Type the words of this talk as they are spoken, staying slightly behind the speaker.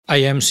I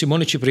am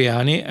Simone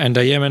Cipriani and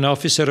I am an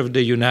officer of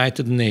the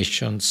United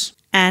Nations.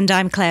 And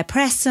I'm Claire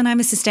Press and I'm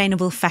a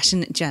sustainable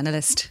fashion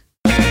journalist.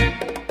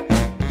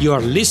 You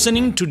are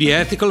listening to the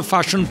Ethical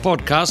Fashion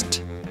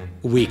Podcast.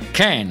 We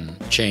can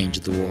change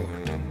the world.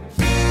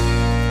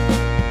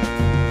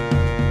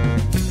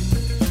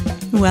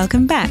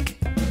 Welcome back.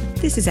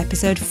 This is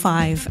episode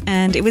 5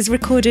 and it was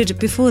recorded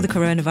before the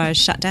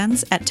coronavirus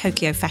shutdowns at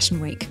Tokyo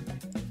Fashion Week.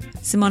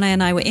 Simone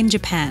and I were in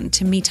Japan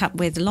to meet up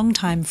with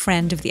longtime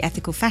friend of the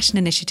Ethical Fashion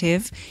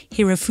Initiative,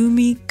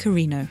 Hirofumi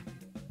Kurino.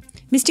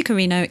 Mr.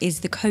 Kurino is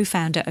the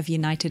co-founder of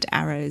United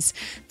Arrows,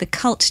 the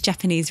cult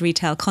Japanese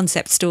retail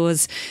concept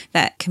stores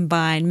that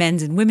combine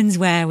men's and women's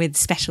wear with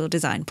special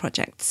design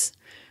projects.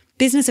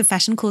 Business of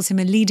Fashion calls him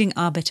a leading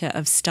arbiter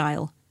of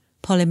style.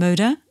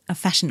 Polymoda, a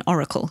fashion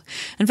oracle.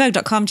 And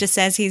Vogue.com just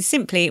says he's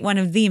simply one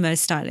of the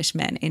most stylish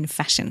men in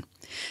fashion.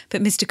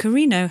 But Mr.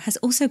 Kurino has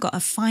also got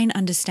a fine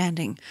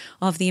understanding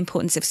of the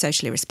importance of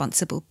socially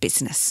responsible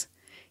business.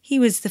 He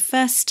was the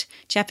first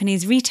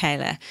Japanese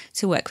retailer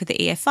to work with the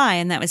EFI,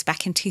 and that was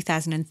back in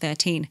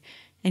 2013.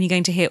 And you're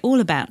going to hear all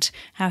about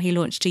how he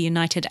launched a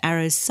United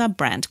Arrows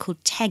sub-brand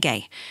called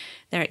Tege.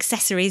 They're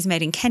accessories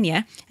made in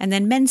Kenya and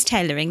then men's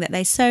tailoring that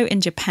they sew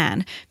in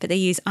Japan, but they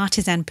use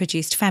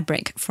artisan-produced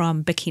fabric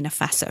from Burkina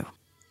Faso.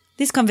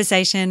 This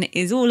conversation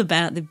is all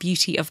about the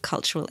beauty of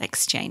cultural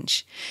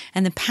exchange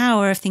and the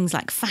power of things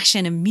like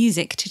fashion and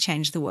music to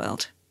change the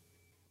world.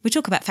 We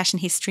talk about fashion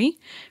history,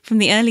 from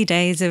the early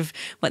days of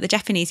what the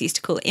Japanese used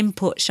to call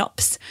import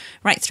shops,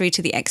 right through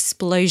to the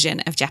explosion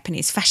of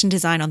Japanese fashion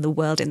design on the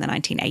world in the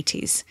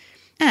 1980s.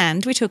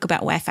 And we talk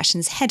about where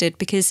fashion's headed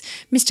because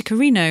Mr.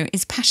 Kurino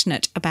is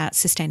passionate about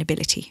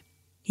sustainability.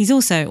 He's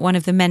also one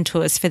of the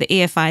mentors for the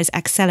EFI's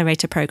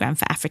Accelerator Programme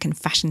for African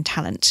Fashion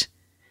Talent.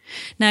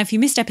 Now, if you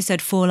missed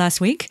episode 4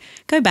 last week,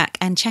 go back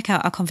and check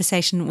out our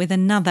conversation with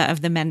another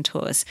of the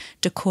mentors,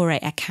 Dokore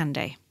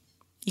Akande.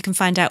 You can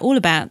find out all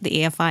about the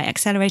EFI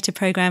Accelerator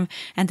Programme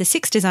and the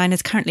 6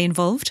 designers currently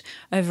involved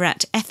over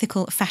at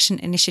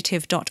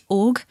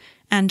ethicalfashioninitiative.org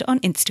and on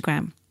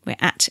Instagram. We're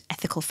at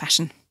Ethical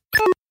Fashion.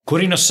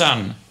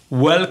 Kurino-san,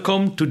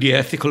 welcome to the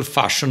Ethical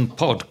Fashion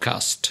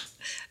Podcast.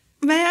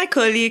 May I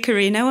call you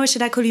Kurino or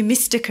should I call you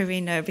Mr.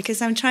 Kurino?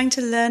 Because I'm trying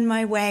to learn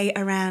my way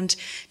around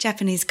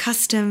Japanese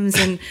customs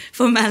and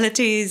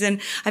formalities,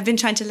 and I've been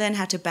trying to learn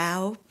how to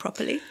bow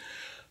properly.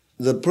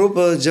 The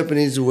proper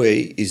Japanese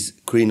way is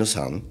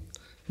Kurino-san,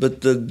 but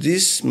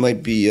this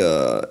might be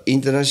an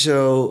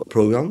international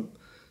program,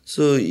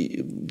 so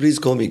please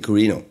call me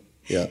Kurino.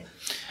 Yeah.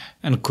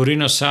 And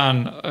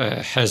Kurino-san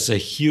has a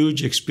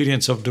huge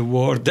experience of the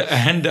world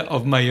and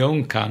of my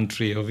own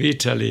country, of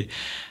Italy.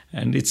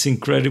 And it's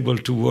incredible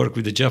to work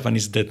with a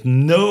Japanese that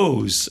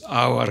knows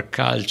our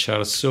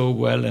culture so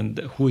well and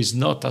who is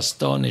not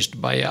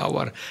astonished by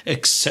our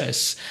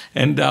excess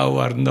and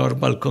our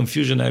normal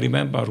confusion. I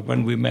remember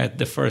when we met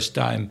the first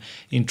time,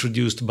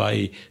 introduced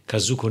by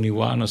Kazuko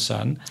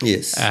Niwano-san.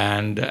 Yes.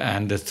 And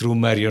through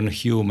Marion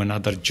Hume,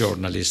 another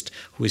journalist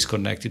who is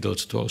connected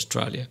also to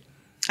Australia.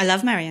 I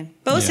love Marion.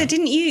 But also,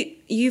 didn't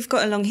you've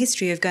got a long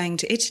history of going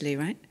to Italy,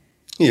 right?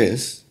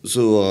 Yes.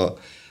 So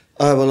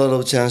I have a lot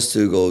of chance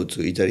to go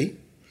to Italy.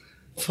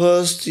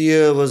 First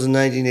year was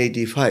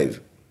 1985.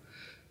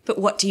 But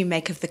what do you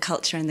make of the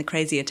culture and the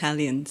crazy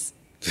Italians?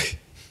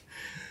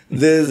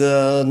 There's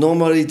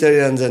normal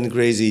Italians and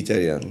crazy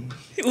Italian.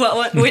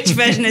 Which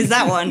version is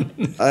that one?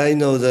 I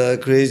know the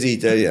crazy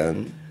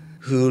Italian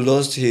who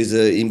lost his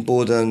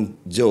important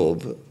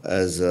job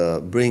as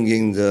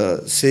bringing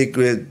the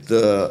sacred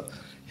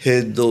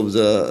head of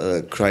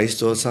the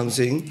Christ or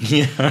something,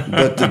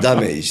 but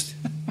damaged.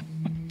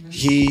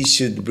 He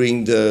should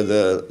bring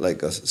the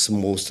like a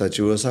small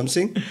statue or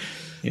something,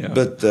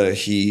 but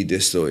he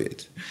destroyed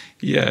it.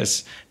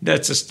 Yes,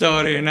 that's a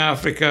story in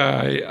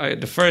Africa.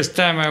 The first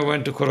time I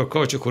went to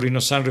Korokocho,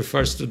 Kurino-san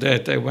refers to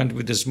that, I went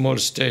with a small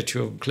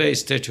clay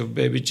statue of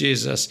baby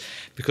Jesus,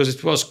 because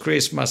it was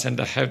Christmas and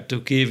I had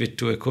to give it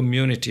to a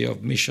community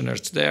of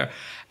missionaries there.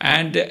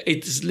 And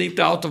it slipped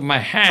out of my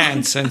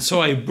hands, and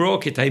so I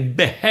broke it. I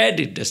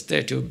beheaded the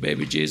statue of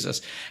baby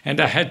Jesus, and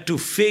I had to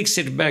fix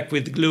it back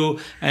with glue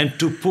and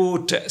to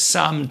put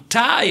some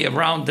tie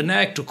around the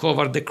neck to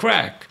cover the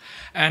crack.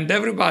 And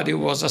everybody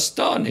was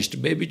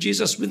astonished, baby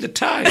Jesus with the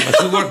tie, but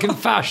we work in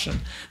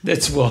fashion.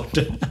 That's what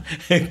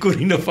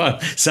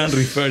Kurino-san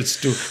refers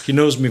to. He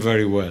knows me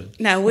very well.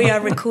 Now, we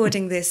are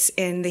recording this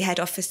in the head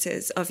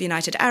offices of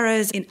United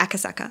Arrows in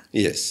Akasaka.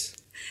 Yes.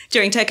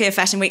 During Tokyo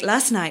Fashion Week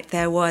last night,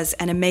 there was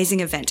an amazing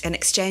event, an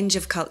exchange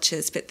of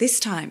cultures, but this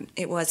time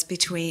it was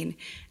between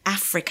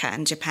Africa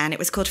and Japan. It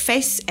was called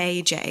FACE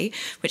AJ,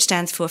 which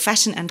stands for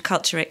Fashion and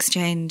Culture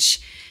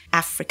Exchange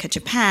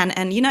Africa-Japan,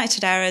 and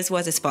United Arrows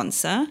was a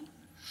sponsor.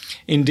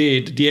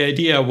 Indeed, the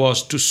idea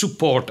was to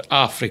support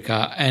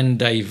Africa and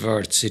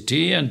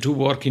diversity and to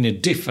work in a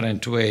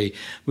different way.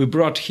 We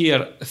brought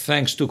here,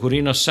 thanks to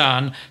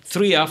Kurino-san,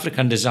 3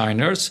 African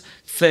designers,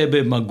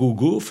 Thebe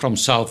Magugu from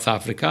South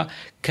Africa,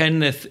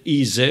 Kenneth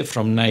Eze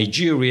from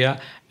Nigeria,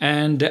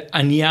 and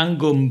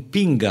Anyango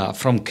Mpinga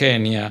from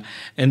Kenya.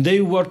 And they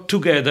worked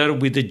together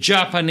with the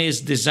Japanese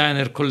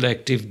designer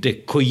collective, the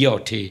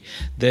Coyote.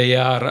 They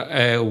are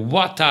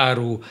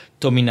Wataru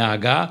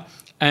Tominaga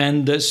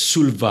and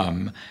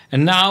Sulvam.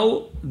 And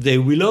now they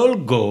will all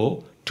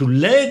go to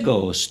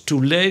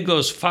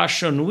Lagos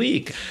Fashion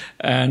Week.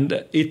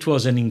 And it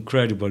was an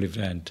incredible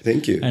event.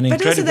 Thank you.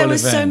 But also there were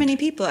so many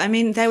people. I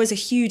mean, there was a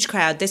huge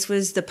crowd. This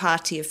was the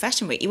party of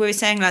Fashion Week. You were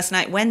saying last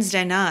night,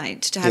 Wednesday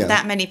night, to have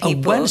that many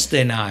people.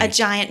 Wednesday night. A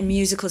giant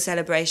musical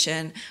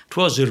celebration. It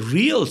was a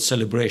real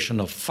celebration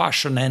of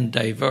fashion and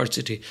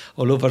diversity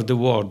all over the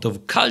world,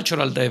 of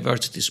cultural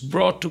diversities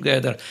brought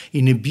together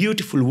in a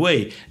beautiful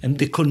way. And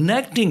the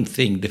connecting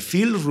thing, the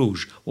fil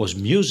rouge, was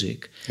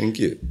music. Thank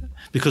you.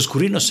 Because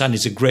Kurino-san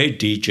is a great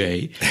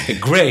DJ, a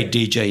great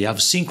DJ.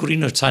 I've seen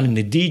Kurino-san in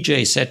a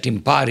DJ set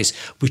in Paris,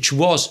 which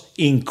was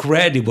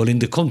incredible in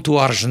the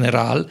Comptoir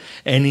Général,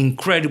 an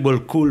incredible,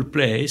 cool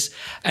place.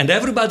 And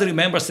everybody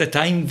remembers that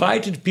I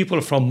invited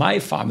people from my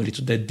family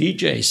to the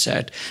DJ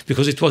set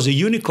because it was a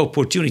unique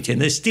opportunity.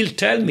 And they still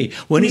tell me,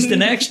 when is the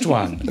next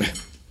one?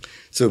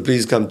 So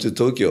please come to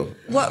Tokyo.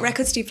 What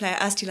records do you play? I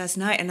asked you last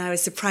night and I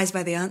was surprised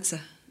by the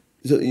answer.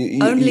 So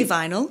Only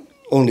vinyl?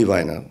 Only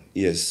vinyl,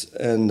 yes.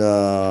 And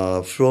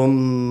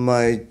from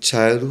my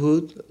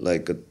childhood,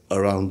 like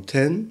around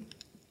 10,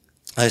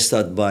 I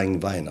started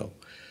buying vinyl.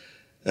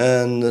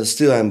 And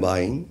still I'm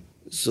buying.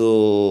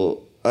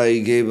 So I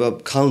gave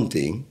up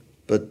counting,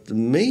 but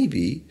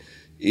maybe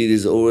it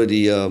is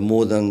already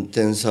more than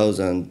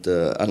 10,000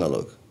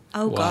 analog.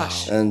 Oh, wow.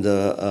 Gosh. And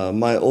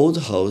my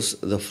old house,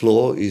 the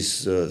floor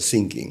is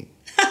sinking.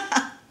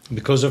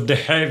 Because of the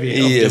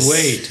heavy, of the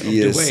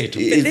weight.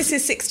 But this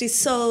is 60s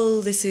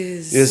soul, this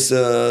is... Yes,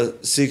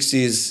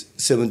 60s,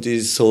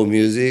 70s soul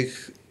music,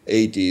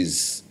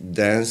 80s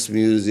dance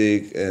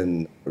music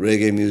and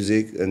reggae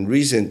music, and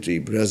recently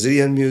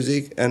Brazilian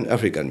music and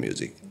African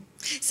music.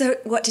 So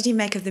what did you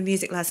make of the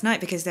music last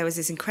night? Because there was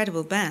this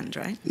incredible band,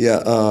 right?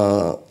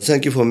 Yeah,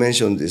 thank you for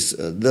mentioning this.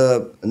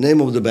 The name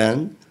of the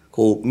band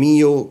called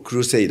Minyo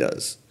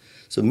Crusaders.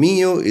 So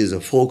Minyo is a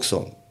folk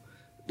song.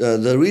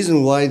 The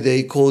reason why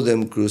they call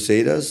them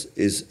Crusaders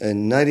is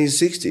in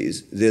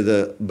 1960s, there's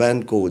a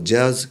band called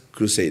Jazz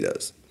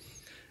Crusaders.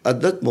 At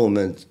that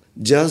moment,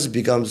 jazz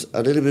becomes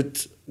a little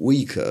bit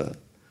weaker.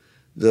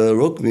 The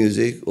rock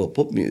music or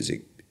pop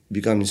music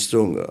becomes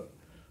stronger.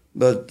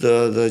 But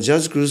the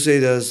Jazz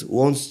Crusaders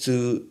wants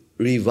to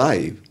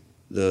revive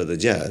the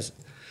jazz.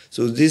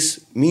 So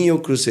this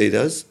Minyo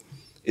Crusaders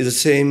is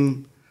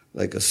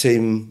the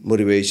same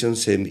motivation,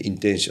 same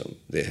intention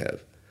they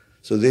have.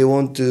 So they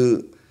want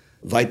to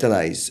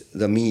vitalize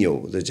the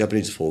minyo, the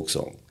Japanese folk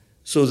song.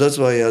 So that's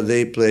why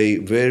they play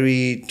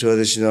very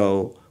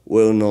traditional,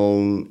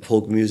 well-known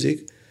folk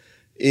music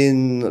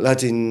in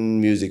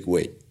Latin music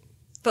way.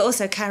 But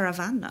also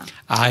Caravana.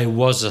 I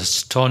was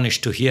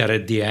astonished to hear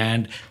at the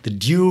end the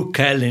Duke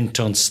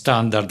Ellington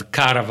standard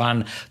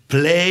Caravan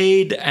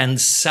played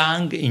and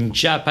sung in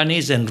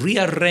Japanese and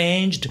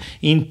rearranged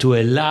into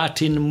a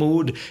Latin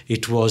mood.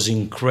 It was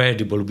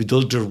incredible with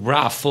all the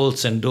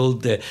ruffles and all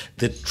the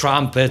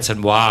trumpets.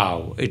 And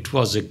wow, it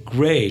was a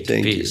great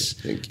piece.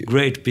 Thank you.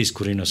 Great piece,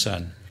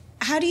 Kurino-san.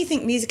 How do you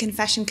think music and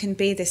fashion can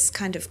be this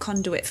kind of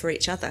conduit for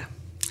each other?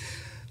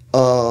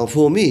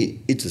 For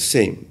me, it's the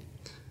same.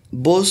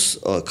 Both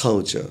are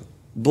culture,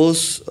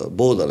 both are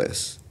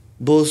borderless,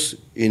 both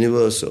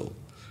universal.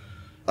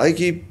 I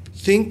keep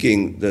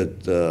thinking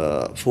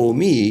that for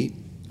me,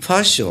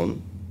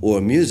 fashion or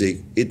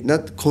music is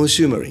not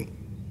consumering.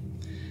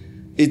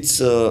 It's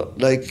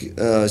like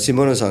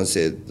Simona-san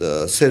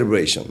said,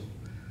 celebration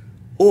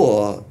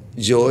or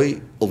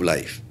joy of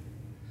life.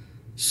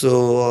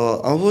 So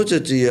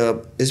unfortunately,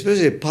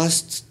 especially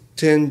past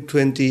 10,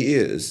 20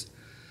 years,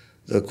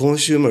 the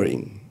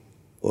consumering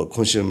or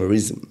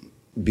consumerism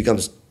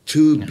becomes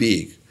too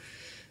big,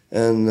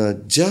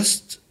 and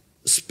just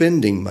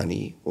spending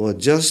money or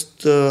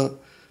just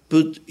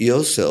put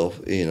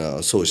yourself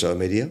in social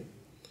media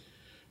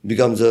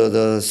becomes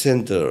the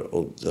center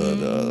of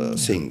the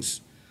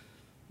things.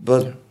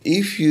 But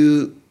if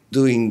you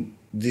doing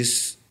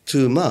this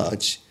too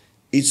much,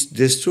 it's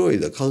destroy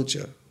the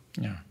culture.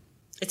 Yeah.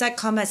 It's like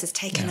commerce has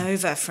taken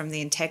over from the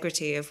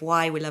integrity of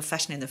why we love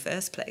fashion in the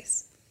first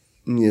place.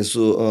 Yeah,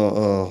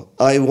 so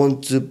I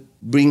want to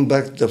bring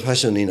back the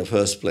fashion in the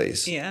first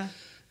place. Yeah.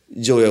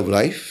 Joy of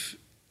life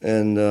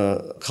and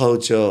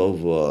culture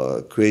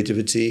of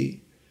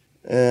creativity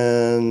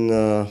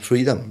and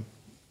freedom.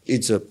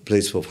 It's a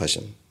place for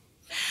fashion.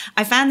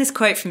 I found this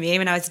quote from you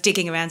when I was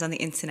digging around on the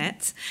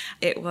internet.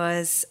 It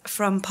was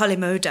from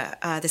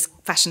Polymoda, this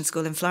fashion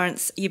school in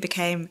Florence. You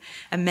became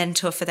a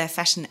mentor for their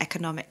fashion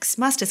economics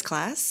master's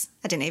class.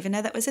 I didn't even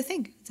know that was a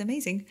thing. It's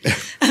amazing.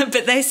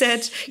 But they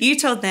said, you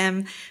told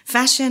them,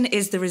 fashion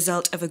is the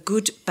result of a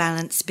good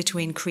balance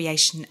between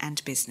creation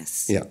and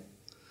business. Yeah.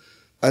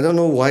 I don't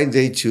know why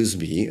they choose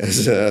me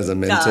as a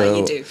mentor. No,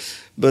 you do.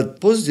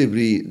 But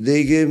positively,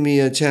 they gave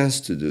me a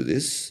chance to do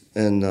this.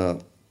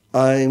 And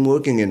I'm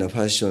working in a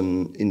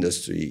fashion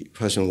industry,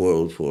 fashion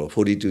world for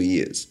 42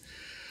 years.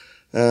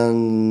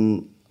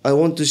 And I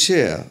want to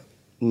share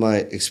my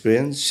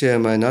experience, share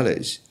my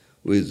knowledge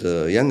with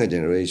the younger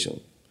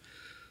generation.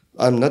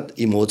 I'm not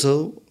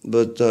immortal,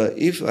 but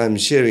if I'm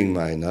sharing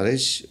my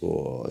knowledge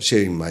or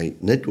sharing my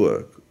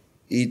network,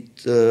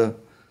 it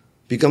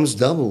becomes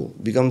double,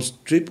 becomes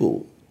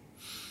triple.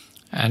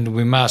 And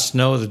we must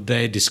know that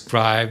they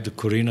described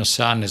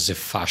Kurino-san as a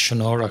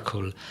fashion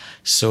oracle.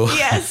 So,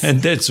 Yes.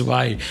 and that's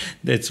why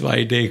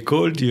they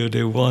called you.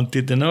 They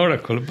wanted an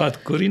oracle.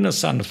 But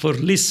Kurino-san, for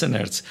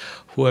listeners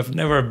who have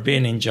never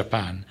been in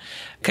Japan,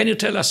 can you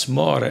tell us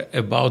more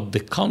about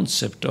the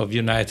concept of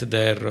United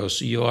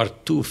Arrows, your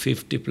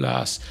 250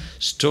 plus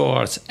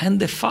stores, and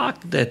the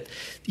fact that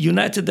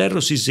United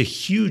Arrows is a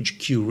huge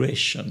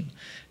curation?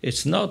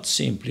 It's not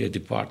simply a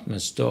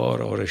department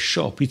store or a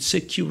shop. It's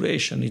a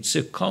curation. It's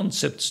a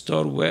concept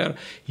store where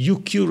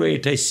you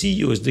curate. I see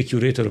you as the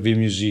curator of a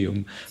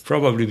museum,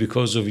 probably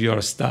because of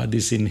your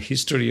studies in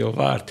history of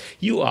art.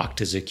 You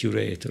act as a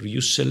curator. You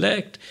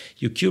select,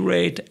 you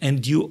curate,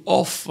 and you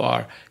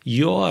offer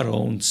your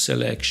own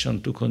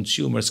selection to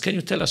consumers. Can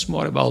you tell us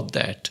more about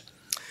that?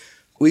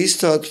 We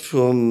start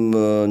from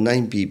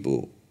 9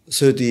 people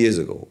 30 years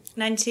ago.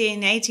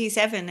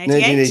 1987, 88?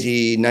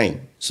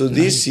 1989. So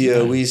this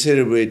year we're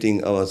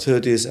celebrating our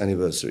 30th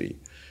anniversary.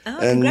 Oh,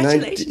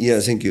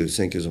 congratulations.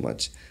 Thank you so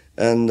much.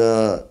 And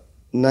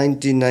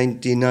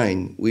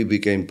 1999 we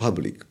became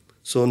public.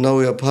 So now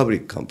we are a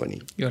public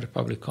company. You're a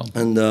public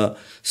company. And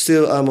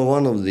still I'm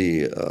one of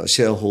the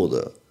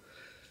shareholder.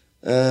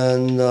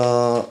 And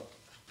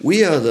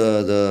we are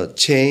the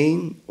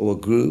chain or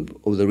group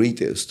of the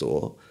retail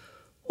store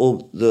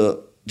of the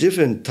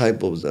different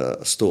type of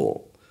the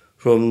store,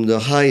 from the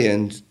high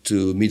end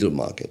to middle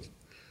market.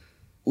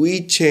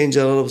 We change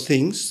a lot of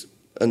things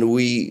and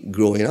we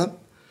growing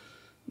up,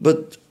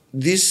 but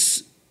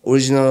this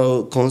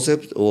original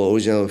concept or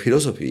original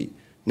philosophy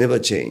never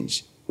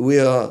changed. We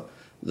are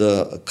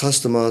the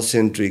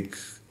customer-centric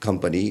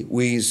company.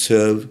 We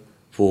serve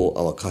for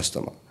our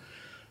customer.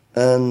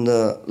 And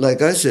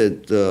like I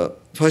said,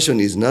 fashion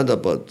is not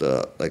about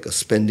like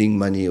spending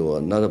money or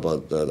not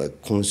about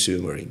like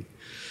consumering.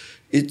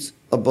 It's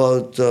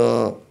about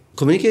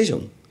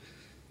communication.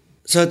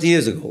 30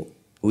 years ago,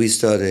 we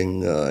started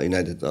in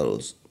United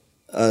Arrows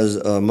as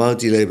a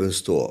multi-label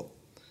store.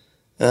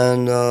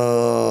 And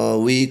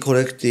we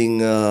collecting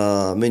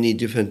many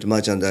different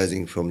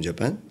merchandising from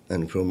Japan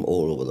and from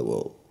all over the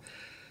world.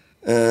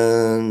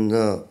 And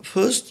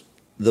first,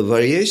 the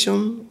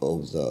variation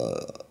of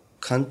the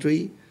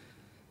country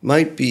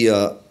might be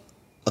a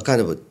kind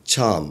of a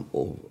charm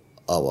of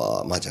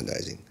our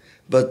merchandising.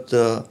 But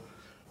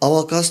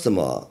our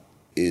customer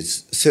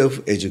is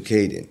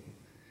self-educating.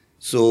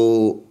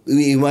 So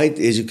we might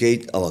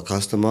educate our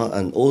customer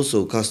and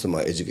also customer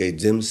educate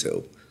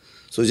themselves.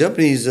 So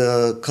Japanese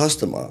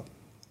customer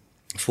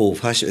for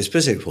fashion,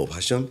 especially for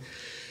fashion,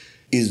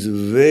 is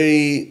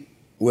very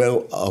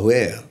well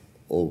aware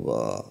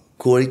of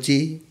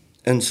quality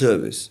and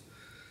service.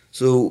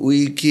 So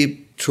we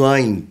keep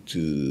trying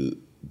to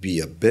be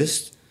a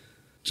best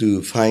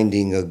to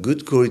finding a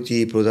good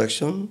quality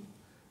production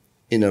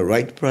in a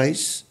right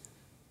price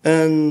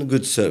and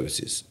good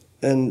services.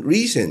 And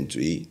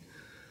recently,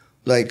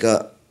 like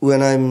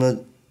when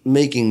I'm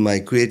making my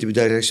creative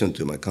direction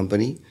to my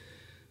company,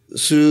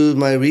 through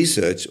my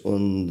research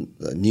on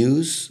the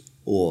news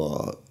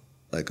or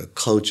like a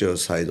cultural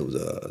side of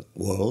the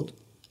world,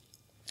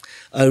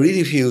 I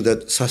really feel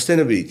that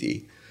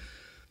sustainability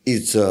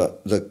is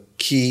the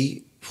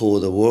key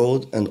for the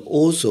world and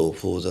also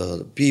for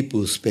the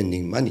people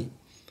spending money.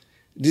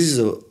 This is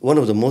one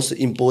of the most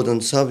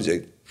important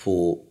subjects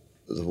for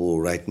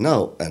right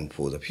now and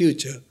for the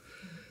future.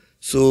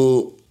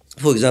 So,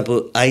 for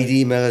example,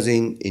 ID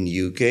magazine in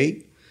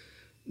UK,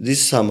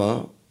 this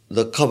summer,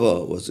 the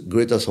cover was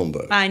Greta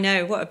Thunberg. I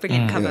know, what a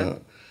brilliant cover.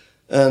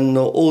 Yeah. And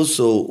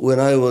also, when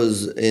I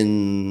was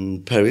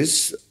in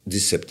Paris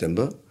this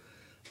September,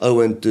 I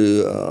went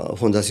to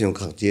Fondation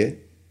Cartier.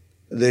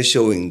 They're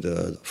showing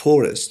the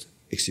forest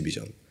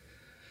exhibition.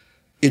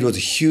 It was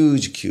a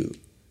huge queue.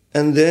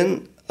 And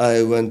then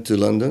I went to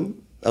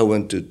London. I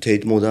went to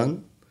Tate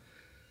Modern.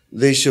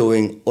 They're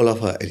showing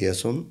Olafur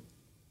Eliasson,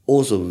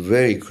 also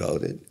very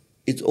crowded.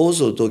 It's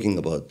also talking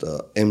about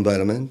the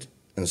environment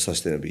and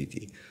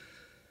sustainability.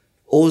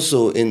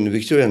 Also in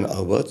Victoria and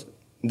Albert,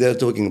 they're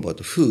talking about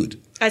the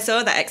food. I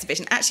saw that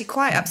exhibition. Actually,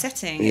 quite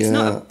upsetting. It's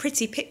not a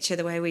pretty picture,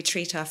 the way we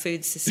treat our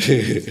food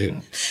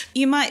system.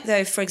 You might,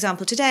 though, for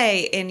example,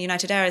 today in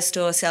United Arrows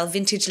store, sell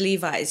vintage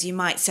Levi's. You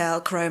might sell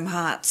Chrome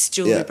Hearts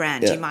jewellery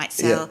brand. You might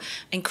sell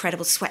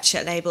incredible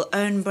sweatshirt label,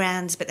 own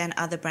brands, but then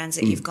other brands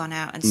that you've gone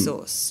out and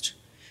sourced.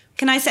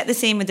 Can I set the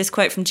scene with this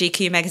quote from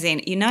GQ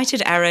magazine?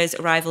 United Arrows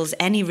rivals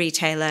any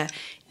retailer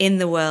in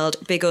the world,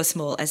 big or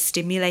small, as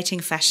stimulating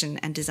fashion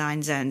and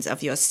design zones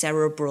of your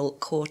cerebral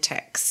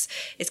cortex.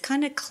 It's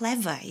kind of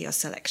clever, your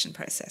selection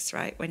process,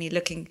 right? When you're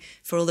looking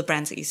for all the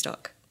brands that you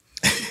stock.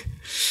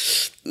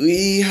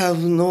 We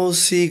have no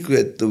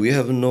secret. We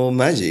have no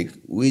magic.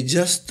 We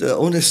just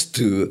honest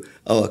to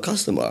our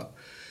customer.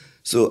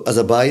 So as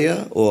a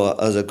buyer or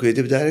as a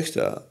creative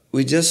director,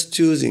 we just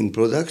choosing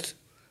product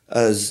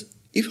as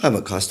if I'm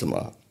a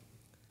customer,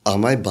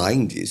 am I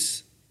buying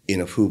this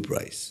in a full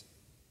price?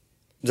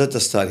 That's the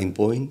starting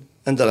point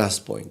and the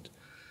last point.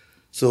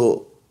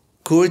 So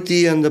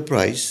quality and the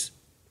price,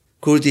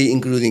 quality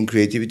including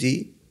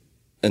creativity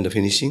and the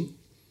finishing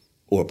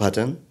or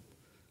pattern.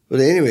 But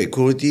anyway,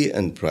 quality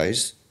and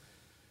price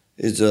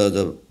is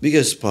the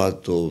biggest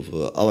part of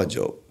our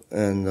job.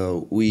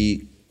 And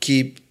we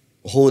keep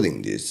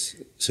holding this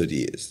 30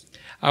 years.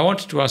 I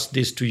wanted to ask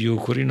this to you,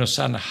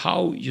 Kurino-san,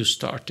 how you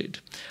started.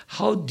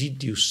 How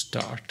did you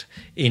start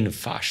in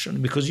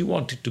fashion? Because you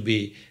wanted to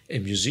be a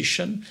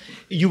musician.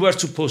 You were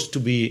supposed to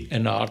be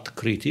an art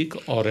critic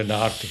or an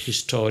art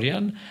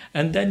historian,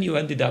 and then you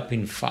ended up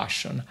in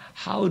fashion.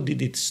 How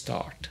did it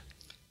start?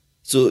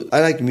 So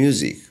I like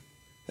music,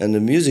 and the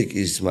music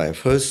is my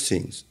first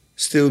things.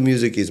 Still,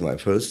 music is my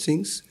first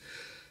things.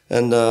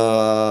 And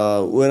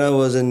when I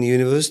was in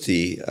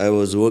university, I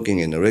was working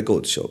in a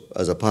record shop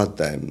as a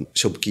part-time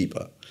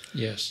shopkeeper.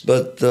 Yes.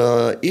 But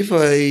if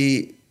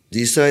I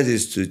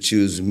decided to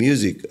choose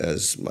music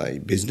as my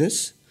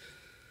business,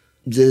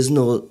 there's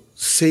no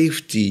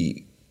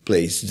safety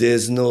place.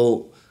 There's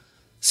no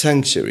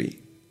sanctuary.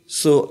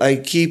 So I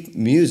keep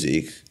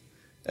music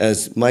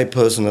as my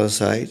personal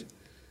side.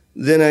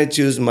 Then I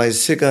choose my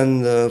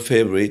second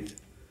favorite,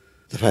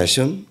 the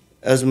fashion,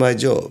 as my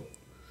job.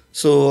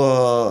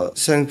 So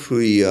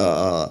thankfully,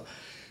 a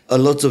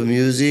lot of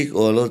music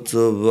or a lot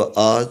of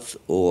art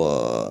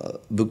or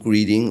book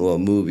reading or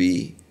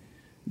movie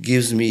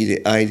gives me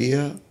the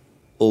idea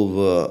of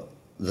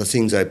the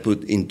things I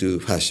put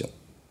into fashion.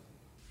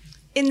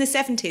 In the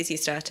 70s you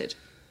started?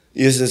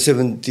 Yes, the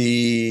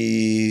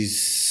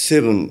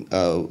 77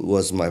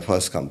 was my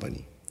first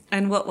company.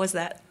 And what was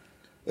that?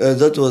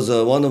 That was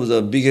one of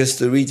the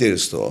biggest retail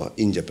store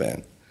in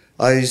Japan.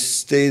 I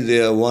stayed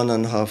there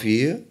 1.5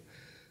 years.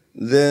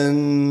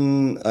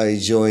 Then I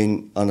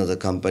joined another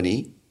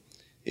company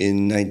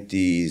in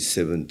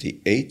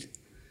 1978.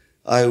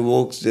 I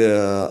worked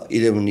there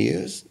 11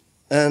 years.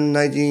 And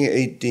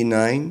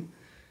 1989,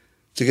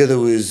 together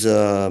with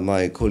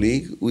my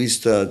colleague, we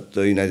started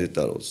United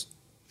Taros.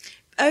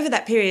 Over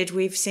that period,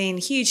 we've seen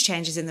huge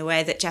changes in the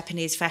way that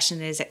Japanese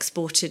fashion is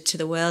exported to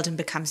the world and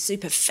become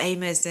super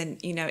famous, and,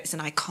 you know, it's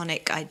an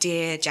iconic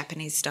idea,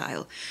 Japanese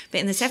style. But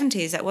in the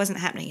 70s, that wasn't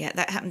happening yet.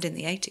 That happened in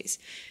the 80s.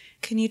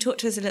 Can you talk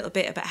to us a little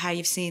bit about how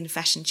you've seen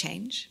fashion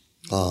change?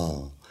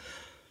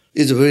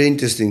 It's a very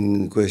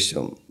interesting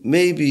question.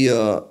 Maybe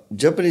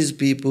Japanese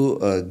people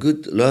are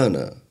good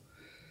learner.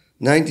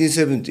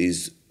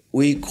 1970s,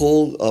 we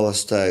call our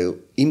style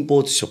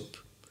import shop.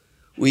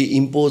 We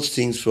import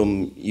things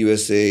from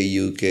USA,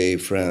 UK,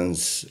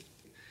 France.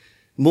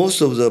 Most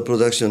of the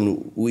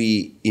production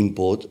we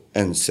import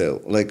and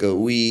sell. Like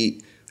all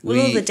the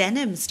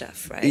denim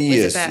stuff, right? Yes,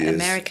 it was about yes.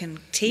 American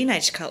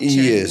teenage culture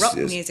Yes, and rock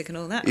yes. music and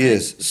all that, right?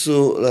 Yes,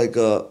 so like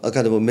a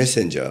kind of a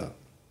messenger.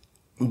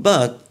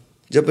 But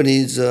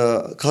Japanese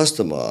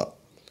customer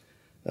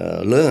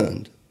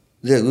learned.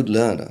 They're a good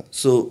learner.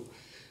 So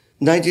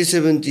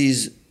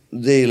 1970s,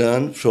 they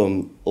learned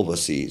from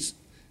overseas.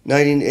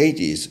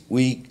 1980s,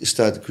 we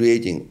start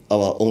creating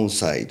our own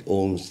site,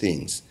 own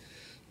things.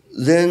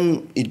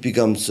 Then it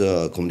becomes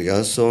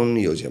Communication,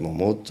 Yohji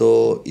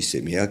Yamamoto,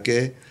 Issei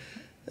Miyake,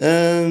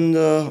 and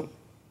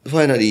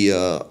finally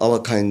our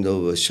kind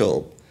of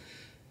shop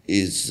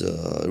is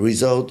a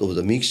result of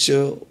the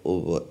mixture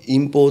of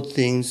import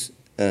things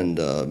and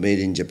made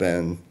in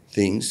Japan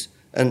things,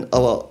 and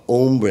our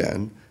own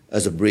brand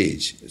as a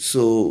bridge.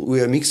 So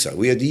we are mixer,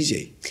 we are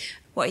DJ.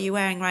 What are you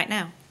wearing right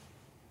now?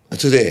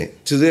 Today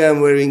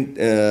I'm wearing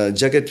a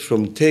jacket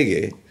from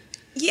Tege.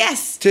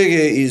 Yes! Tege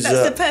is...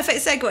 That's the perfect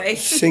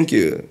segue. Thank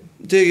you.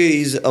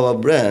 Tege is our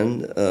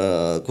brand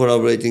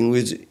collaborating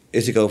with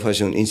Ethical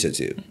Fashion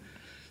Institute.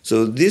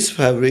 So this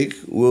fabric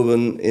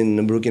woven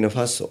in Burkina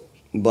Faso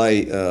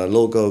by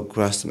local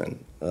craftsmen,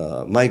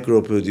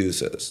 micro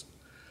producers.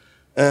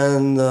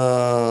 And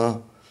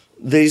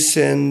they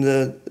send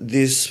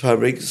this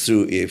fabric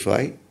through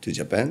AFI to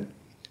Japan,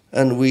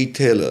 and we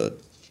tailored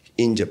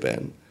in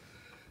Japan.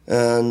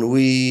 And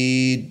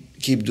we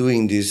keep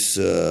doing this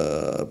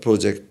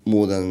project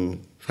more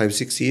than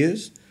 5-6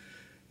 years,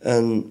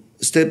 and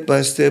step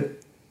by step,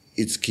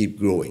 it's keep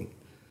growing.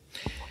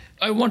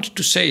 I wanted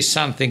to say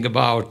something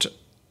about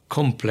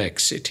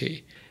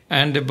complexity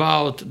and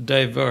about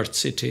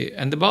diversity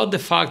and about the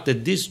fact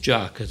that this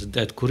jacket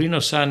that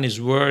Kurino-san is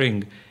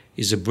wearing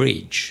is a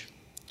bridge.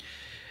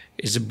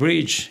 It's a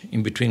bridge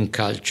in between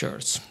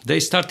cultures. They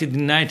started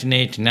in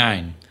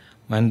 1989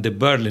 when the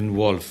Berlin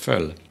Wall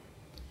fell.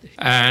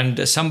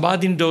 And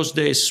somebody in those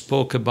days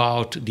spoke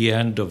about the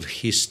end of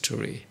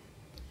history.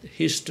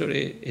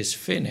 History is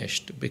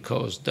finished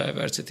because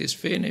diversity is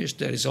finished.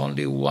 There is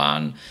only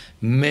one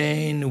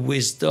main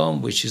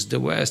wisdom, which is the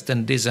West,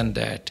 and this and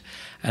that.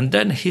 And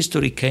then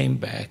history came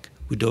back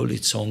with all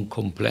its own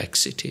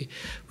complexity,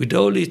 with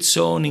all its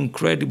own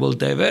incredible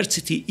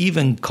diversity,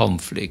 even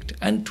conflict.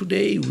 And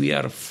today we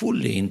are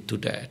fully into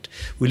that.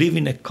 We live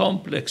in a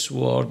complex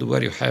world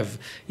where you have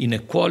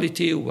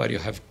inequality, where you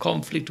have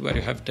conflict, where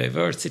you have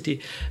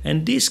diversity.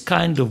 And this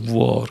kind of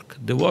work,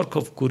 the work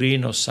of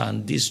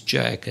Kurino-san, this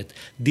jacket,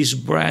 this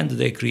brand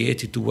they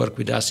created to work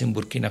with us in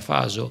Burkina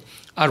Faso,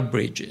 are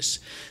bridges.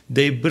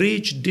 They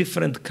bridge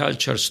different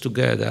cultures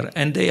together,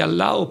 and they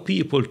allow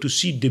people to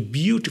see the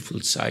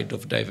beautiful side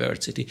of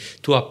diversity,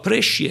 to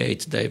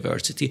appreciate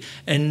diversity,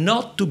 and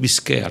not to be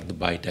scared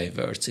by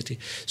diversity.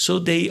 So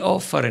they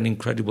offer an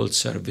incredible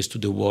service to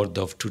the world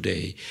of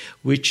today,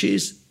 which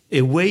is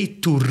a way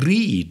to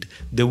read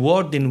the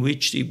world in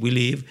which we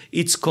live,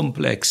 its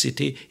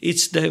complexity,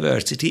 its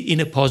diversity, in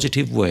a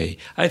positive way.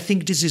 I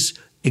think this is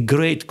a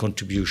great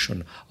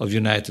contribution of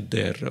United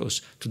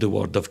Arrows to the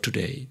world of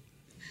today.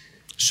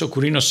 So,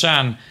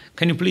 Kurino-san,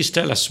 can you please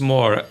tell us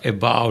more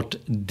about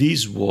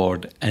this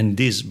word and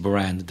this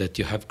brand that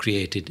you have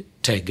created,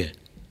 Tege?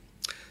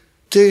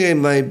 Tege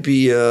might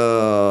be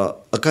a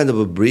kind of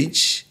a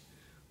bridge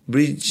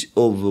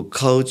of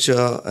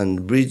culture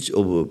and bridge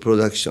of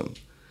production.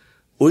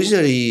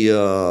 Originally,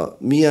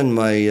 me and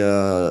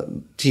my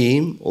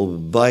team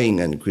of buying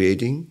and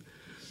creating,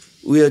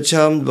 we are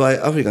charmed by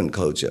African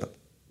culture.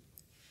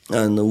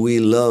 And we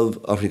love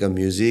African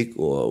music,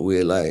 or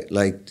we like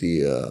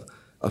the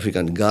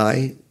African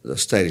guy, the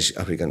stylish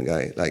African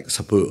guy, like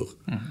Sapur.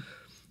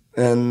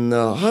 Mm-hmm. And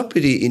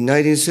happily, in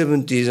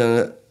 1970s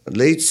and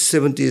late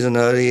 70s and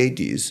early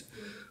 80s,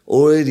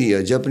 already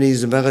a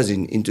Japanese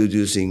magazine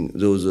introducing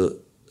those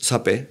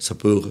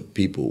Sapur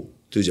people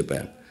to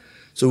Japan.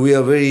 So we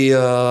are very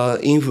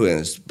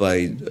influenced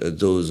by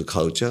those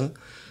culture.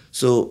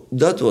 So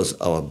that was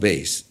our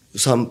base,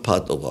 some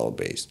part of our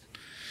base.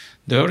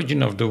 The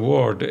origin of the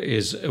word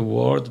is a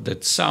word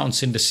that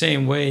sounds in the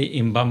same way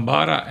in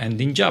Bambara and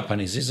in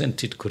Japanese,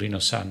 isn't it,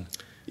 Kurino-san?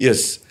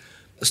 Yes.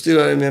 Still,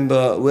 I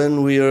remember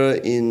when we were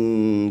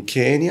in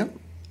Kenya,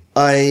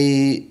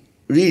 I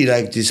really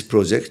liked this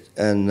project,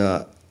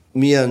 and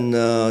me and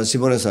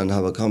Simone-san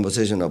have a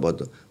conversation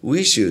about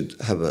we should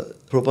have a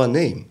proper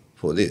name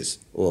for this,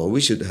 or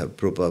we should have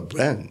proper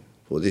brand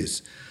for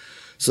this.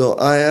 So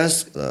I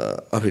asked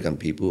African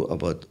people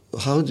about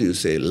how do you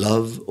say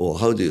love, or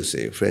how do you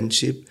say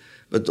friendship,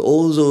 but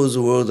all those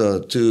words are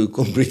too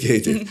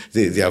complicated,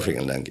 the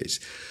African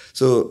language.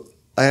 So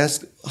I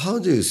asked, how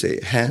do you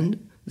say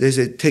hand? They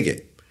say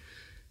tege.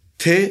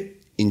 Te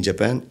in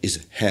Japan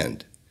is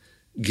hand.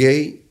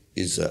 Ge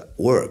is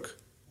work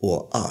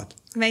or art.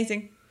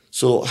 Amazing.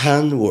 So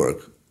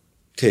handwork,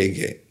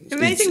 tege.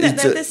 Amazing that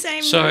they're the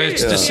same. So root.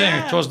 it's the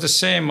same. It was the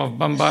same of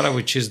Bambara,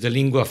 which is the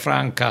lingua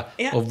franca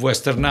of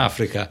Western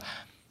Africa.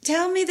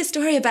 Tell me the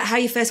story about how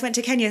you first went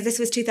to Kenya. This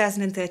was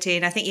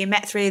 2013. I think you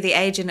met through the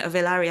agent of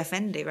Ilaria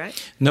Fendi, right?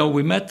 No,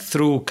 we met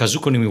through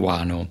Kazuko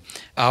Nimiwano,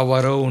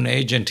 our own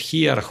agent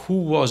here, who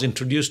was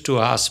introduced to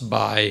us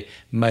by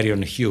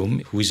Marion Hume,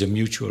 who is a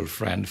mutual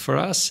friend for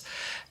us.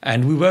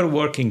 And we were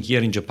working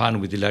here in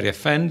Japan with Ilaria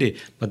Fendi,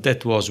 but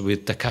that was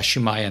with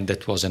Takashi Mai, and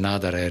that was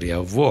another area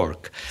of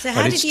work. So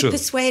how did you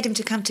persuade him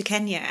to come to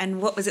Kenya, and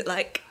what was it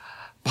like?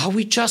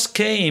 We just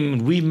came.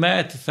 We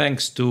met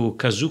thanks to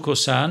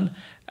Kazuko-san,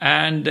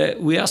 and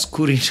we asked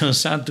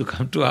Kurino-san to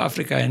come to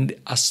Africa, and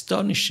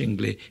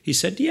astonishingly, he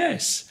said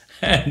yes.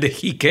 And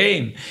he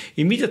came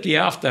immediately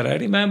after. I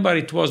remember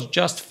it was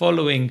just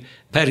following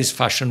Paris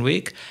Fashion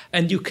Week,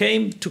 and you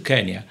came to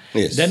Kenya.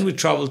 Yes. Then we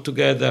traveled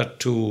together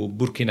to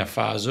Burkina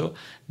Faso.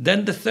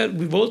 Then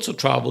we've also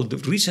traveled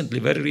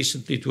very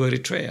recently to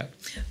Eritrea.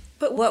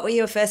 But what were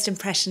your first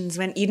impressions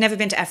when you'd never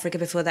been to Africa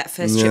before that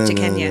first trip to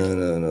Kenya?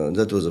 No,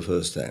 that was the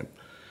first time.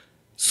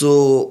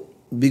 So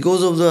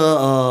because of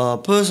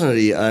the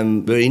personally,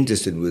 I'm very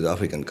interested with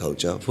African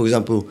culture. For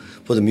example,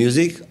 for the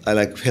music, I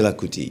like Fela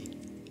Kuti.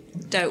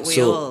 Don't we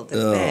all?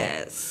 The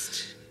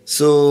best.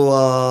 So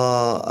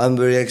I'm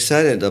very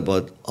excited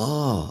about,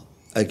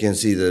 I can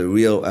see the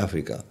real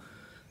Africa.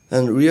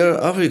 And real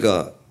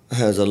Africa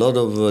has a lot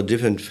of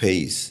different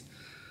faiths.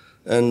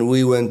 And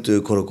we went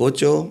to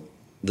Korokocho,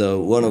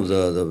 one of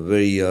the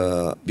very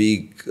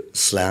big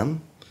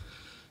slum.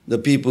 The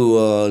people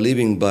are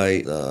living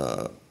by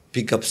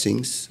pick-up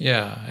things.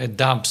 Yeah, a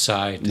dump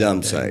site.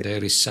 Dump site. They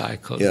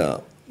recycle. Yeah.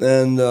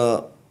 And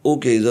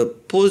the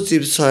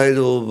positive side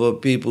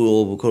of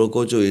people of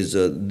Korokocho is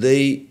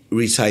they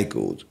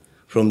recycled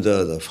from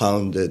the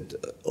founded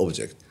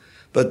object.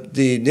 But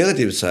the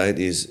negative side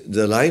is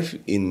the life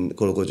in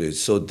Korokocho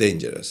is so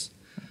dangerous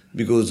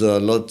because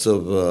lots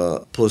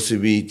of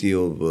possibility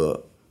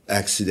of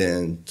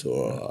accident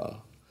or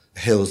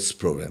health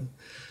problem.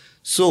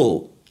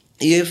 So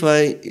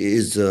EFI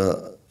is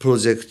a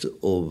project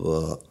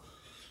of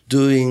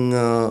doing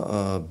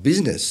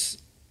business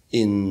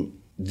in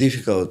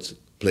difficult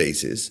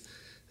places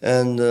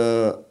and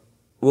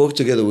work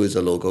together with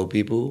the local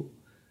people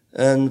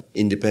and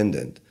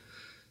independent.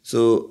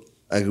 So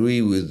I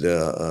agree with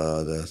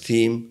the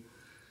theme,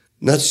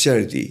 not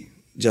charity,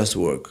 just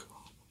work.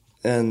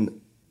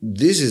 And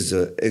this is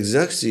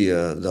exactly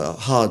the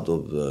heart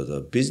of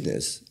the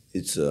business.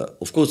 It's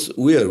of course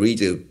we are a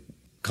retail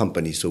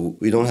company, so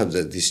we don't have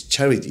this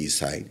charity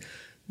side,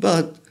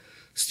 but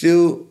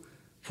still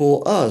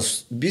for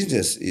us,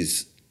 business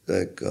is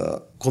like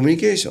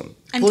communication.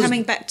 And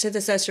coming back to the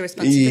social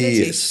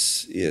responsibility.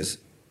 Yes.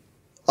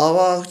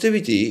 Our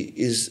activity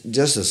is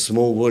just a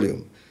small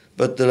volume,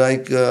 but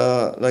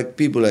like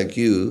people like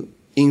you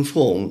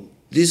inform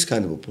this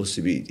kind of a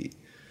possibility.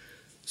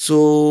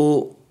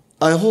 So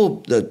I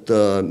hope that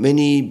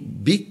many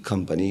big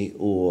company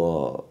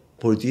or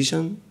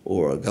politician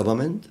or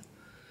government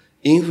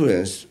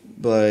influenced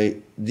by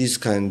this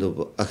kind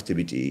of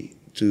activity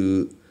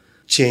to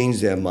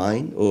change their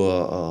mind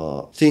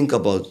or think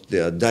about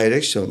their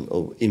direction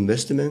of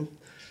investment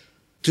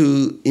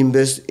to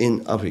invest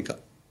in Africa.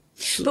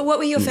 But what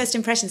were your first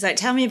impressions like?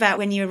 Tell me about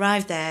when you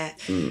arrived there.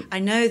 I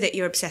know that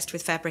you're obsessed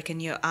with fabric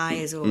and your eye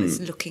is always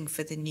looking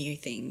for the new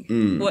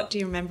thing. What do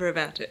you remember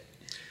about it?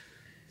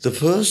 The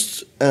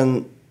first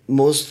and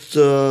most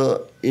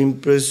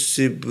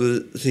impressive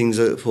things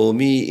for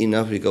me in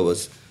Africa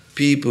was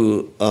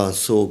people are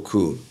so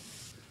cool.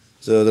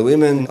 So the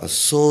women are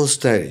so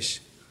stylish.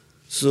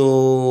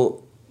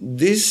 So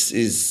this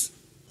is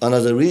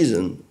another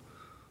reason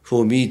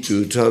for me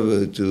to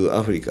travel to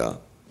Africa.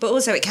 But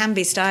also it can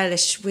be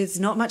stylish with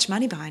not much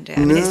money behind it.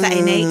 I mean, it's that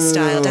innate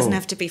style. It doesn't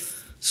have to be...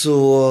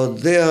 So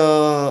they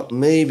are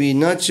maybe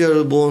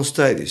natural-born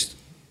stylist,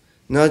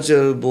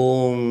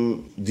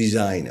 natural-born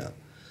designer.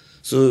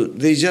 So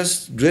they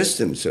just dress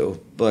themselves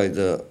by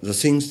the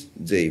things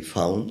they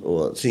found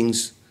or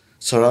things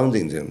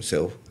surrounding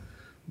themselves.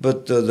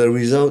 But the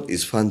result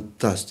is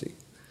fantastic.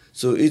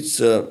 So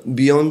it's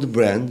beyond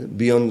brand,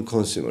 beyond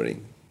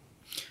consumering.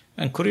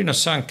 And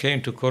Kurino-san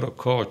came to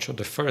Korokocho,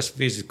 the first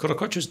visit.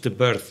 Korokocho is the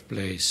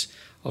birthplace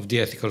of the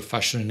Ethical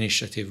Fashion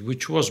Initiative,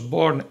 which was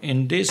born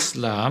in this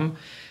slum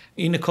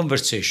in a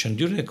conversation,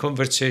 during a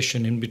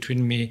conversation in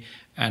between me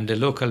and a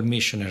local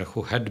missionary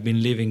who had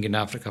been living in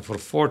Africa for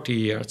 40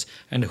 years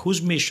and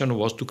whose mission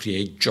was to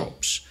create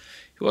jobs.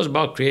 It was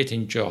about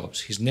creating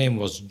jobs. His name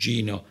was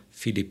Gino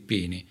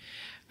Filippini.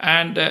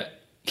 And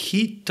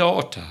he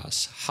taught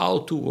us how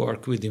to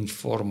work with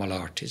informal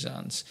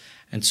artisans.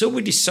 And so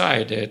we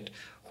decided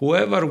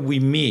whoever we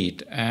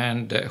meet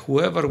and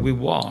whoever we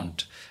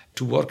want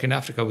to work in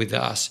Africa with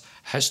us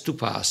has to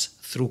pass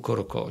through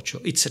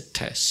Korokocho. It's a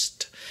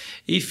test.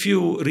 If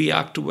you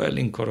react well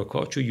in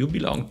Korokocho, you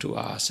belong to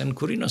us. And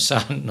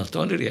Kurino-san not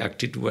only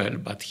reacted well,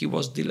 but he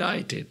was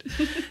delighted.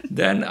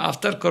 Then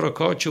after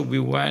Korokocho, we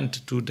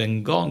went to the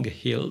Ngong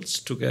Hills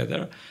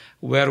together,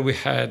 where we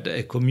had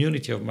a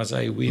community of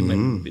Maasai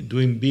women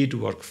doing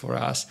beadwork for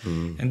us.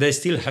 And I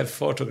still have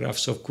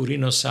photographs of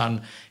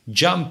Kurino-san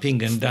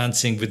jumping and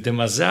dancing with the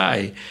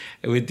Maasai,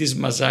 with these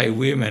Maasai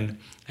women.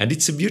 And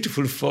it's a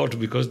beautiful photo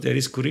because there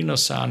is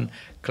Kurino-san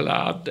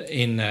clad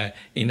in a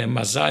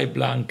Maasai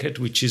blanket,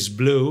 which is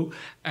blue,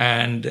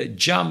 and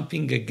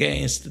jumping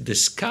against the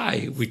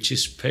sky, which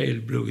is pale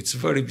blue. It's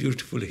very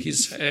beautiful.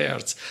 His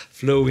hair's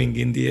flowing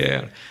in the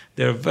air.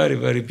 They're very,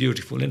 very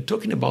beautiful. And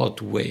talking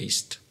about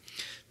waste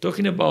in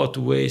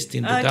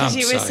the dump site. Because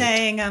you were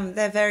saying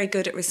they're very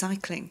good at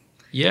recycling.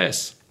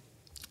 Yes,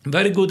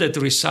 very good at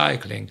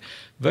recycling.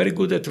 Very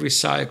good at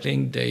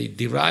recycling. They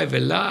derive a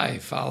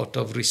life out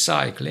of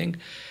recycling.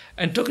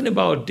 And talking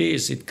about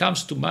this, it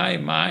comes to my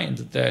mind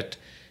that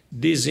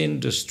this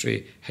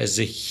industry has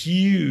a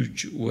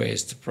huge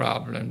waste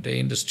problem, the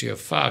industry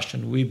of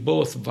fashion. We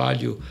both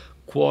value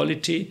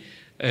quality.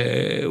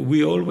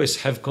 We always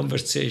have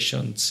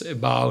conversations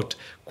about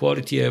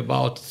quality,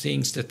 about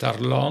things that are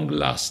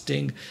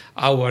long-lasting.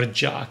 Our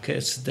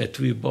jackets that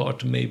we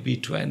bought maybe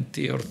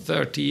 20 or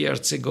 30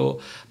 years ago.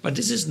 But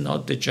this is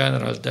not the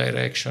general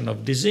direction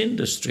of this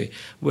industry,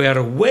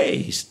 where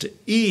waste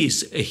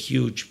is a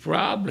huge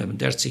problem.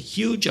 There's a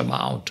huge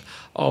amount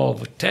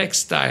of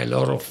textile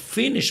or of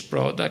finished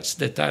products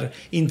that are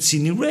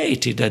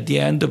incinerated at the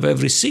end of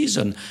every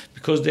season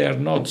because they are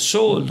not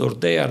sold or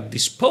they are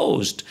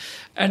disposed.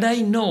 And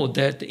I know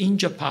that in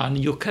Japan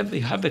you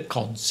have a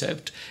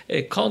concept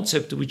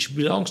which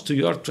belongs to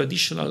your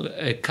traditional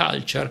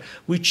culture,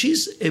 which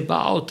is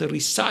about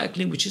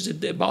recycling, which is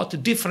about a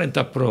different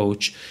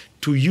approach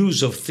to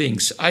use of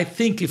things. I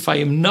think, if I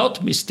am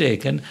not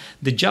mistaken,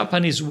 the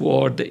Japanese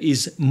word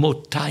is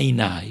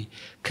mottainai.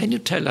 Can you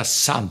tell us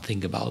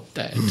something about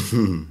that?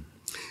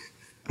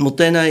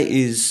 Mottainai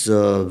is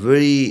a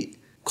very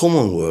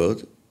common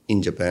word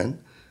in Japan,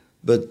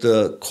 but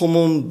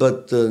common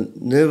but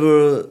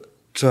never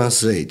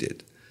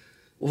translated.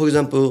 For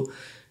example,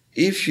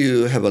 if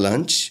you have a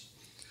lunch,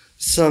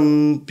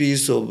 some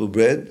piece of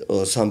bread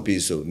or some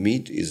piece of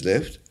meat is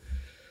left,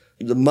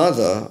 the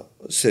mother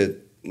said,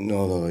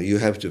 no, you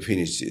have to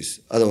finish this,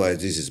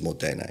 otherwise this is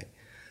mottainai.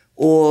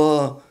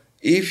 Or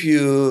if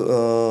you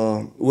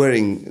are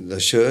wearing the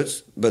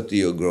shirts but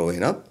you're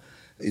growing up,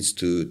 it's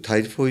too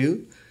tight for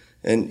you,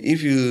 and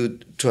if you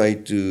try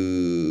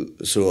to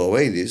throw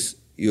away this,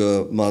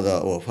 your mother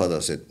or father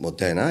said,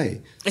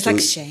 mottainai. It's so,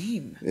 like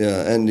shame.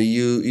 Yeah, and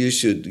you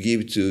should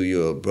give to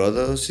your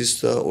brother,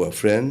 sister, or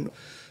friend.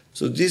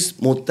 So this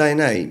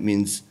mottainai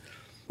means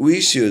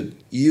we should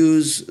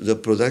use the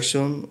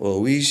production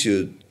or we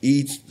should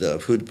eat the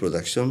food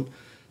production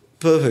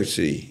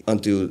perfectly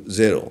until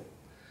zero.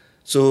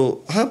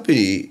 So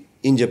happily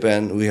in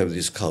Japan we have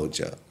this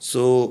culture.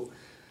 So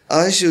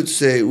I should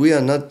say we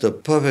are not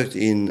perfect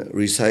in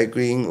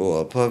recycling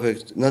or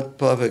not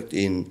perfect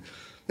in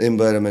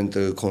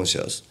environmental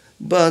conscious.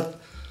 But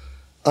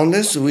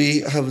unless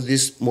we have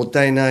this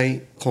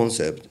mottainai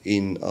concept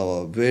in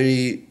our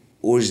very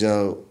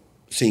original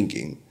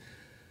thinking,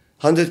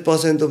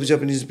 100% of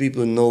Japanese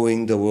people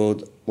knowing the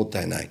word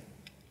mottainai.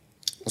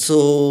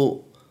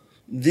 So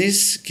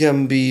this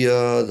can be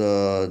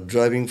the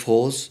driving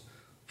force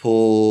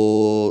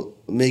for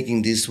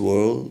making this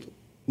world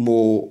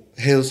more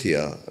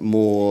healthier,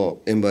 more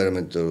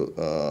environmental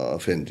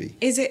friendly.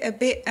 Is it a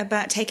bit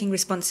about taking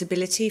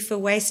responsibility for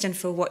waste and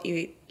for what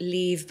you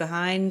leave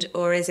behind,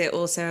 or is it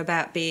also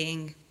about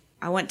being,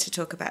 I want to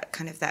talk about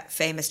kind of that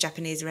famous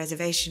Japanese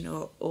reservation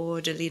or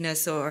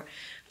orderliness, or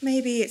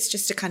maybe it's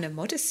just a kind of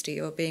modesty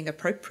or being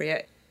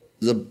appropriate?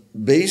 The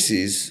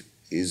basis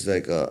is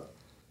like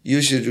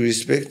you should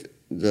respect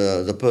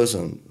the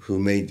person who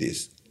made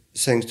this.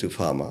 Thanks to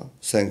farmer,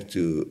 thanks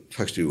to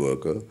factory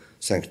worker,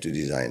 thanks to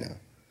designer.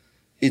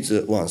 It's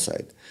one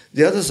side.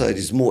 The other side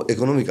is more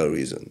economical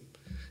reason.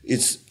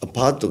 It's a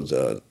part of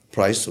the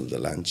price of the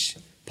lunch,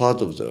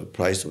 part of the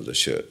price of the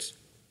shirt.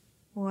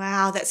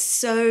 Wow, that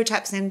so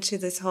taps into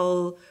this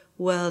whole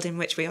world in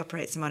which we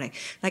operate, Simone.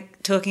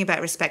 Like talking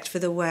about respect for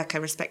the worker,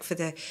 respect for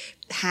the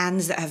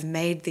hands that have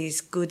made these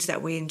goods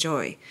that we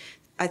enjoy.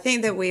 I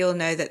think that we all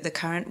know that the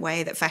current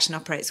way that fashion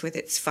operates with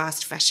its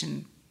fast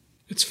fashion,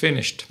 it's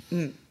finished.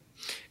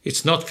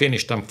 It's not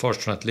finished,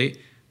 unfortunately,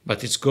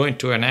 but it's going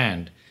to an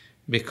end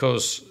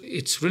because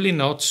it's really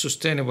not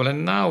sustainable.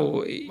 And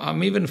now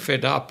I'm even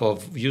fed up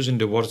of using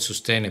the word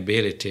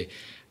sustainability.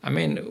 I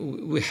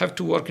mean, we have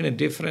to work in a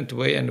different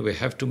way and we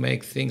have to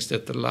make things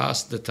that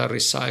last, that are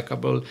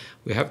recyclable.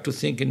 We have to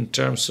think in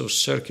terms of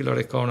circular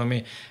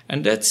economy.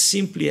 And that's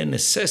simply a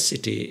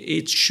necessity.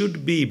 It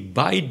should be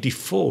by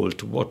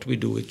default what we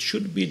do. It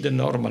should be the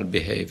normal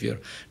behavior,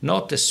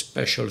 not a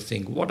special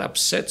thing. What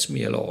upsets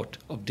me a lot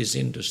of this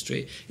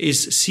industry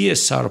is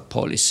CSR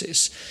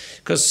policies.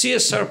 Because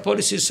CSR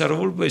policies are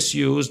always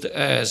used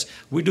as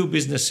we do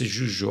business as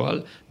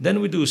usual,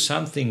 then we do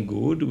something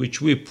good, which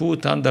we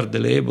put under the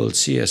label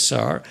CSR,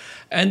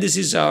 and this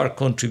is our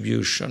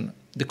contribution.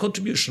 The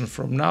contribution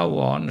from now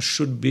on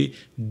should be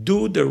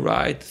do the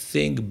right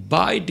thing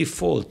by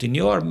default in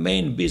your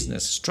main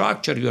business.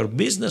 Structure your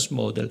business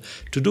model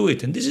to do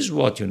it. And this is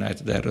what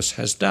United Aeros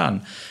has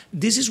done.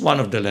 This is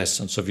one of the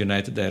lessons of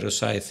United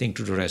Aeros, I think,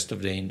 to the rest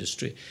of the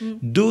industry.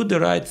 Do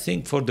the right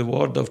thing for the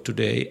world of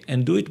today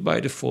and do it by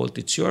default.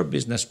 It's your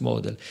business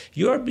model.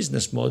 Your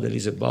business model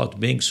is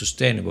about being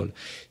sustainable,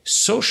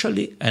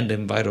 socially and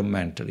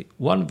environmentally.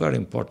 One very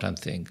important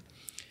thing.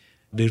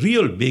 The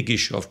real big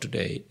issue of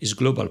today is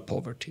global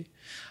poverty.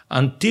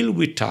 Until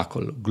we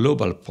tackle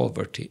global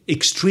poverty,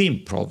 extreme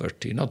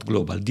poverty, not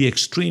global, the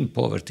extreme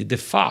poverty, the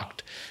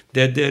fact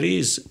that there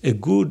is a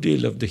good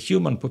deal of the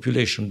human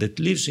population that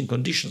lives in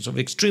conditions of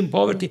extreme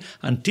poverty,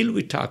 until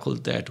we tackle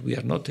that, we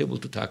are not able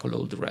to tackle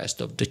all the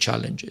rest of the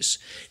challenges.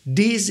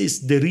 This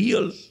is the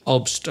real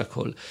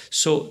obstacle.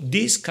 So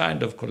these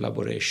kind of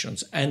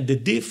collaborations and the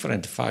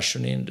different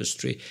fashion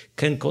industry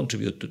can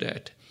contribute to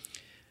that.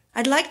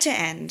 I'd like to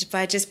end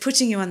by just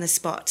putting you on the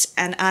spot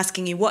and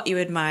asking you what you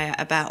admire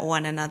about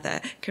one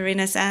another.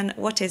 Kurino-san,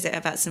 what is it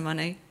about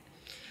Simone?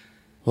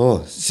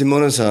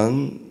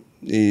 Simone-san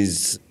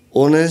is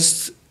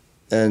honest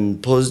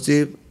and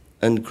positive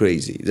and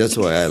crazy. That's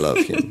why I love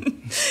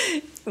him.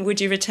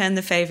 Would you return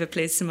the favor,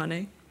 please,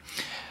 Simone?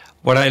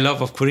 What I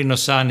love of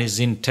Kurino-san is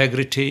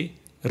integrity,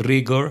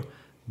 rigor,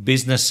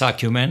 business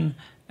acumen,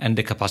 and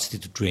the capacity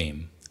to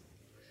dream.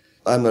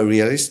 I'm a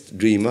realist,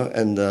 dreamer,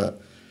 and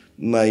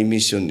my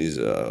mission is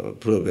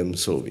problem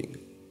solving.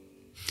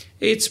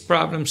 It's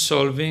problem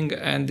solving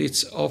and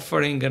it's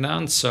offering an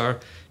answer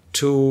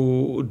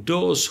to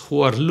those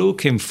who are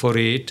looking for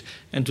it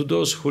and to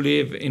those who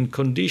live in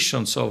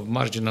conditions of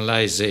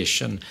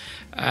marginalization.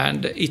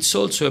 And it's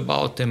also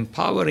about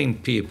empowering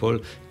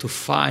people to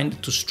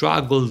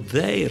struggle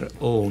their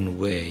own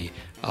way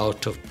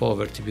out of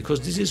poverty, because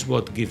this is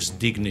what gives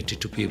dignity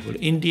to people.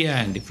 In the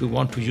end, if we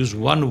want to use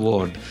one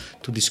word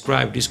to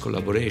describe this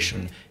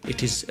collaboration,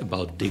 it is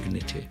about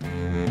dignity.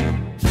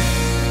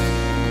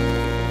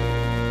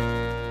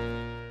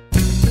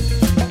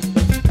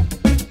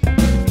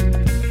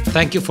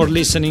 Thank you for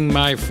listening,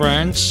 my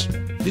friends.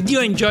 Did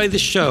you enjoy the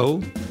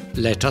show?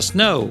 Let us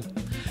know.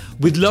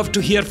 We'd love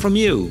to hear from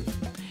you.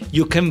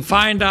 You can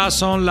find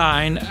us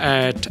online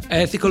at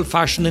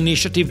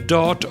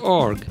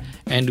ethicalfashioninitiative.org.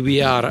 And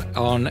we are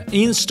on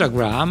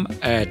Instagram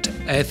at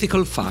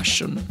Ethical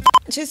Fashion.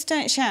 Just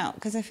don't shout,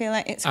 because I feel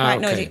like it's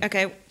quite noisy.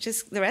 Okay,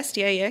 just the rest?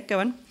 Yeah, go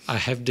on. I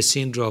have the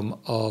syndrome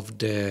of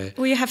the...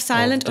 Will you have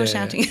silent or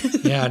shouting?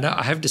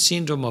 I have the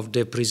syndrome of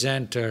the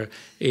presenter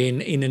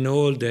in an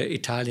old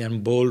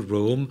Italian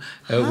ballroom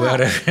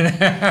where...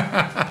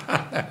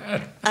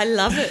 I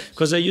love it.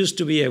 Because I used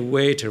to be a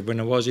waiter when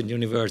I was in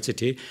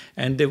university,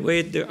 and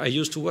I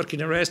used to work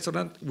in a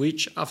restaurant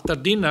which after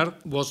dinner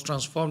was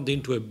transformed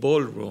into a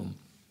ballroom.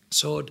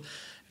 So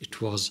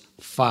it was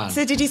fun.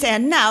 So did you say,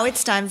 and now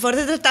it's time for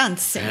the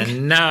dancing?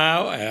 And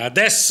now,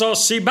 adesso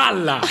si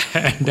balla!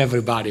 And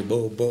everybody,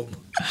 boom, boom.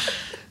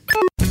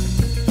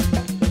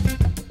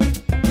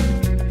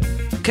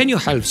 Can you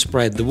help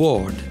spread the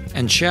word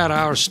and share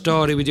our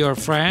story with your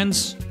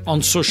friends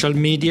on social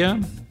media?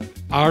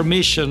 Our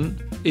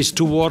mission is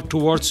to work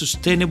towards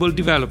sustainable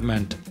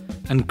development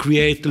and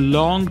create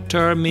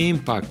long-term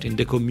impact in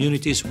the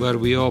communities where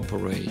we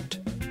operate.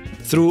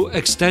 Through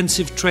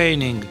extensive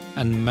training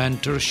and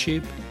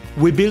mentorship,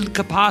 we build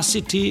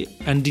capacity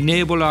and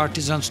enable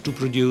artisans to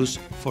produce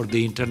for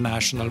the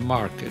international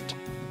market.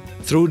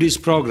 Through this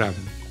program,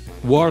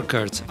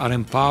 workers are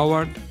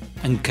empowered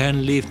and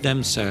can lift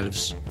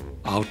themselves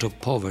out of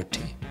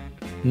poverty.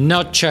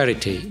 Not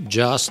charity,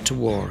 just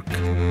work.